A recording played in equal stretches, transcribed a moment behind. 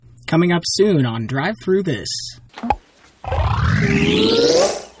Coming up soon on Drive Through This.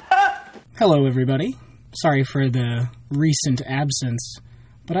 Hello, everybody. Sorry for the recent absence,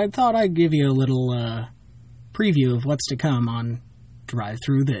 but I thought I'd give you a little preview of what's to come on Drive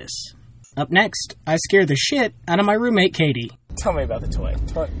Through This. Up next, I scare the shit out of my roommate, Katie. Tell me about the toy.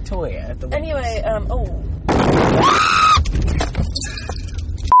 Toy at the windows. Anyway,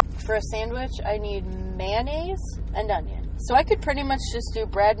 for a sandwich, I need mayonnaise and onion. So I could pretty much just do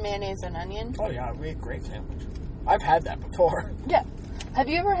bread, mayonnaise, and onion. Oh, yeah, we had a great sandwich. I've had that before. Yeah. Have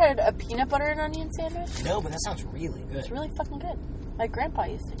you ever had a peanut butter and onion sandwich? No, but that sounds really good. It's really fucking good. My grandpa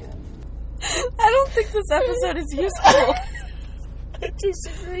used to do it. I don't think this episode is useful. I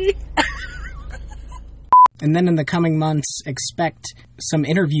disagree. And then in the coming months, expect some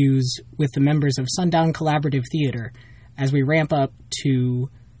interviews with the members of Sundown Collaborative Theater as we ramp up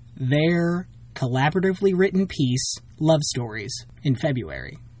to their collaboratively written piece, Love Stories, in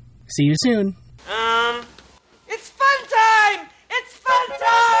February. See you soon.